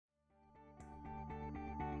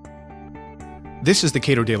This is the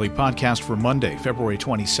Cato Daily Podcast for Monday, February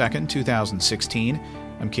 22nd, 2016.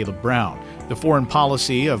 I'm Caleb Brown. The foreign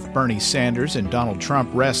policy of Bernie Sanders and Donald Trump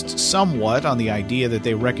rests somewhat on the idea that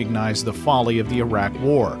they recognize the folly of the Iraq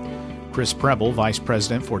War. Chris Preble, Vice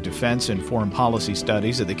President for Defense and Foreign Policy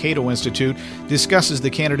Studies at the Cato Institute, discusses the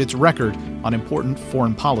candidate's record on important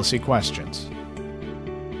foreign policy questions.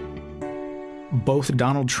 Both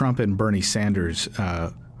Donald Trump and Bernie Sanders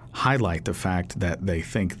highlight the fact that they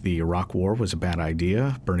think the Iraq War was a bad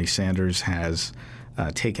idea. Bernie Sanders has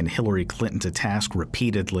taken Hillary Clinton to task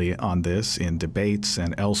repeatedly on this in debates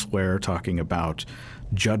and elsewhere, talking about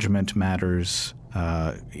judgment matters.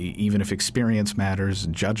 Even if experience matters,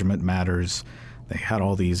 judgment matters. They had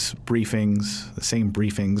all these briefings, the same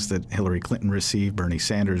briefings that Hillary Clinton received, Bernie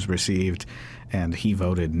Sanders received, and he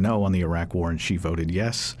voted no on the Iraq War and she voted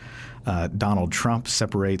yes. Donald Trump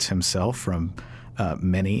separates himself from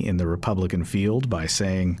many in the Republican field by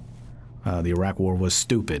saying the Iraq War was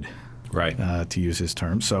stupid, right? To use his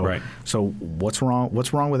term. So, right. So what's wrong?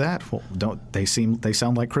 What's wrong with that? Well, they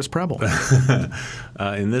sound like Chris Preble.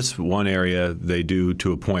 In this one area, they do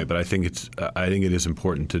to a point, but I think it is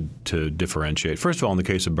important to differentiate. First of all, in the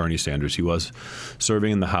case of Bernie Sanders, he was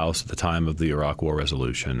serving in the House at the time of the Iraq War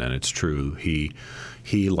resolution, and it's true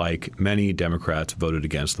he, like many Democrats, voted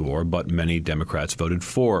against the war, but many Democrats voted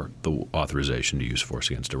for the authorization to use force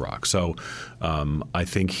against Iraq. So I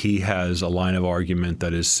think he has a line of argument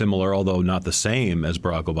that is similar, although not the same as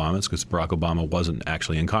Barack Obama's, because Barack Obama wasn't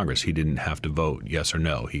actually in Congress. He didn't have to vote yes or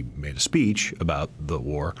no. He made a speech about the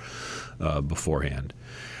war beforehand.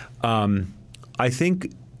 I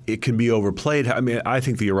think it can be overplayed. I mean, I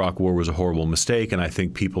think the Iraq War was a horrible mistake, and I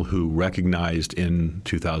think people who recognized in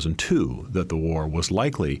 2002 that the war was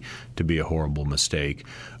likely to be a horrible mistake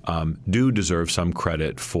do deserve some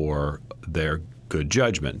credit for their good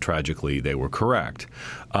judgment. Tragically, they were correct.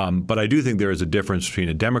 But I do think there is a difference between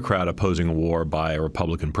a Democrat opposing a war by a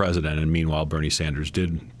Republican president, and meanwhile Bernie Sanders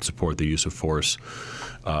did support the use of force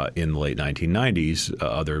in the late 1990s.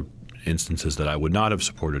 Other instances that I would not have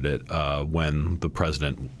supported it when the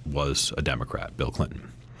president was a Democrat, Bill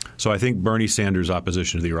Clinton. So I think Bernie Sanders'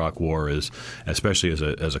 opposition to the Iraq War is, especially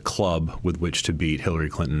as a club with which to beat Hillary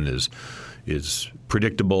Clinton, is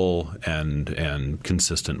predictable and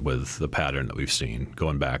consistent with the pattern that we've seen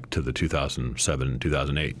going back to the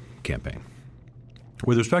 2007-2008 campaign.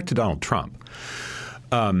 With respect to Donald Trump,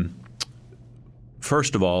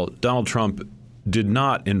 first of all, Donald Trump did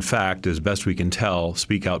not, in fact, as best we can tell,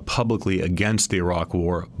 speak out publicly against the Iraq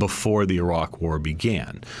War before the Iraq War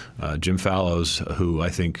began. Jim Fallows, who I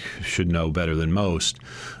think should know better than most,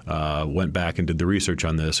 went back and did the research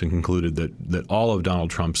on this and concluded that all of Donald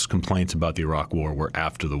Trump's complaints about the Iraq War were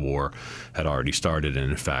after the war had already started, and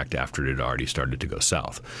in fact after it had already started to go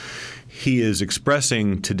south. He is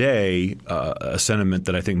expressing today a sentiment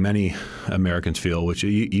that I think many Americans feel, which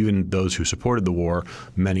even those who supported the war,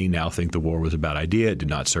 many now think the war was a bad idea. It did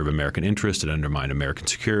not serve American interests. It undermined American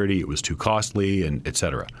security. It was too costly, and et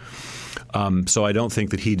cetera. So I don't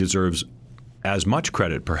think that he deserves as much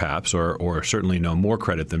credit, perhaps, or certainly no more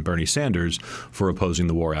credit than Bernie Sanders for opposing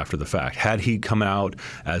the war after the fact. Had he come out,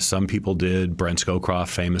 as some people did, Brent Scowcroft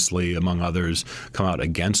famously, among others, come out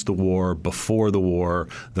against the war before the war,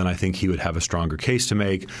 then I think he would have a stronger case to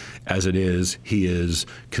make. As it is, he is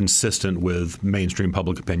consistent with mainstream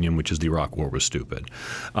public opinion, which is the Iraq War was stupid.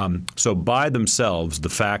 So by themselves, the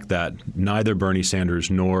fact that neither Bernie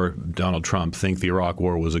Sanders nor Donald Trump think the Iraq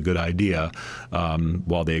War was a good idea,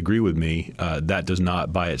 while they agree with me, that does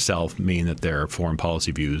not by itself mean that their foreign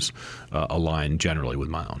policy views align generally with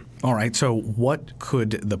my own. All right. So what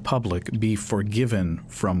could the public be forgiven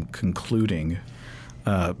from concluding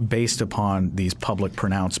based upon these public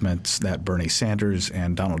pronouncements that Bernie Sanders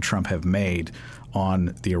and Donald Trump have made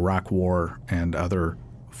on the Iraq War and other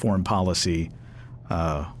foreign policy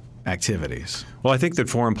activities? Well, I think that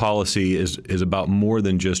foreign policy is about more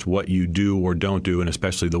than just what you do or don't do, and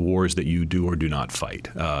especially the wars that you do or do not fight.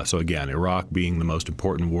 So again, Iraq being the most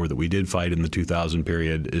important war that we did fight in the 2000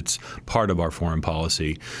 period, it's part of our foreign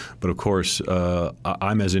policy. But of course,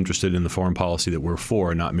 I'm as interested in the foreign policy that we're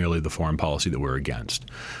for, not merely the foreign policy that we're against.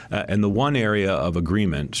 And the one area of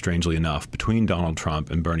agreement, strangely enough, between Donald Trump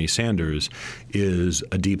and Bernie Sanders is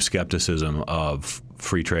a deep skepticism of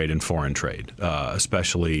free trade and foreign trade,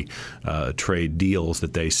 especially trade deals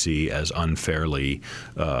that they see as unfairly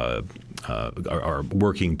are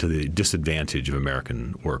working to the disadvantage of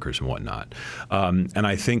American workers and whatnot. And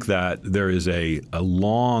I think that there is a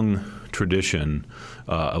long tradition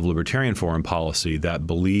of libertarian foreign policy that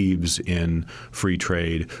believes in free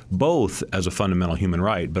trade both as a fundamental human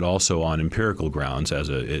right, but also on empirical grounds. It's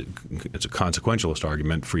a consequentialist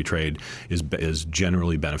argument. Free trade is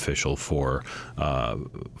generally beneficial for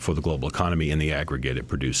the global economy. In the aggregate, it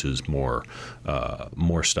produces more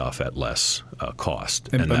stuff at less cost.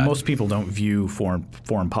 But most people don't view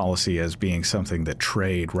foreign policy as being something that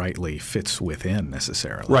trade rightly fits within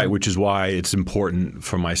necessarily. Right, which is why it's important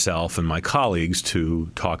for myself and my colleagues to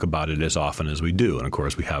talk about it as often as we do. And of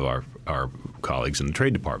course, we have our colleagues in the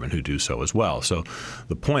Trade Department who do so as well. So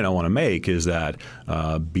the point I want to make is that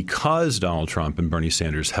because Donald Trump and Bernie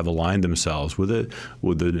Sanders have aligned themselves with an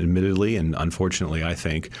admittedly and unfortunately, I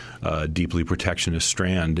think, deeply protectionist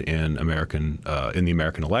strand in the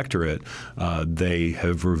American electorate, they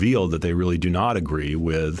have revealed that they really do not agree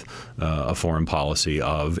with a foreign policy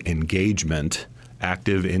of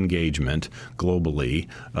active engagement globally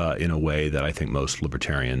in a way that I think most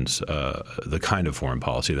libertarians, the kind of foreign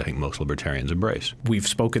policy that I think most libertarians embrace. We've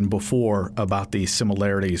spoken before about the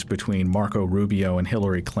similarities between Marco Rubio and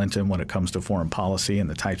Hillary Clinton when it comes to foreign policy and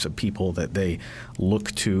the types of people that they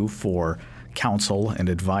look to for counsel and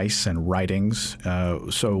advice and writings.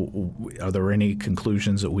 So are there any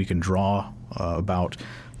conclusions that we can draw about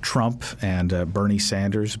Trump and Bernie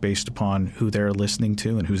Sanders based upon who they're listening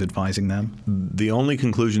to and who's advising them? The only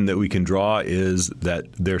conclusion that we can draw is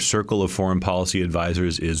that their circle of foreign policy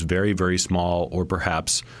advisors is very, very small, or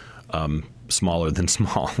perhaps smaller than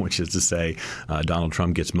small, which is to say Donald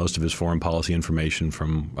Trump gets most of his foreign policy information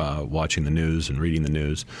from watching the news and reading the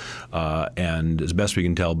news. And as best we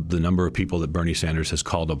can tell, the number of people that Bernie Sanders has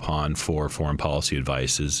called upon for foreign policy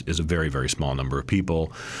advice is a very, very small number of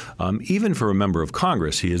people. Even for a member of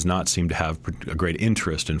Congress, he has not seemed to have a great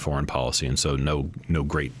interest in foreign policy, and so no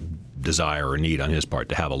great desire or need on his part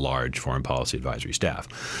to have a large foreign policy advisory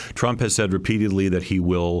staff. Trump has said repeatedly that he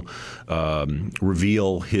will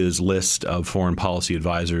reveal his list of foreign policy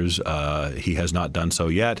advisors. He has not done so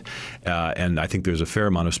yet. And I think there's a fair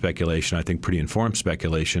amount of speculation, I think pretty informed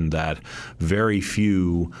speculation, that very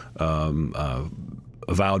few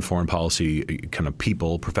avowed foreign policy kind of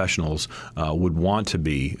people, professionals, would want to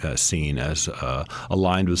be seen as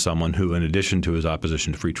aligned with someone who, in addition to his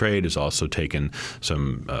opposition to free trade, has also taken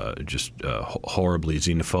some horribly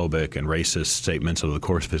xenophobic and racist statements over the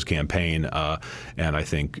course of his campaign. And I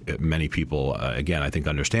think many people, again, I think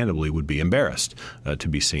understandably, would be embarrassed to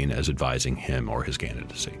be seen as advising him or his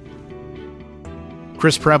candidacy.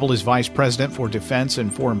 Chris Preble is Vice President for Defense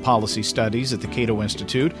and Foreign Policy Studies at the Cato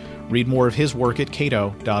Institute. Read more of his work at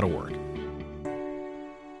cato.org.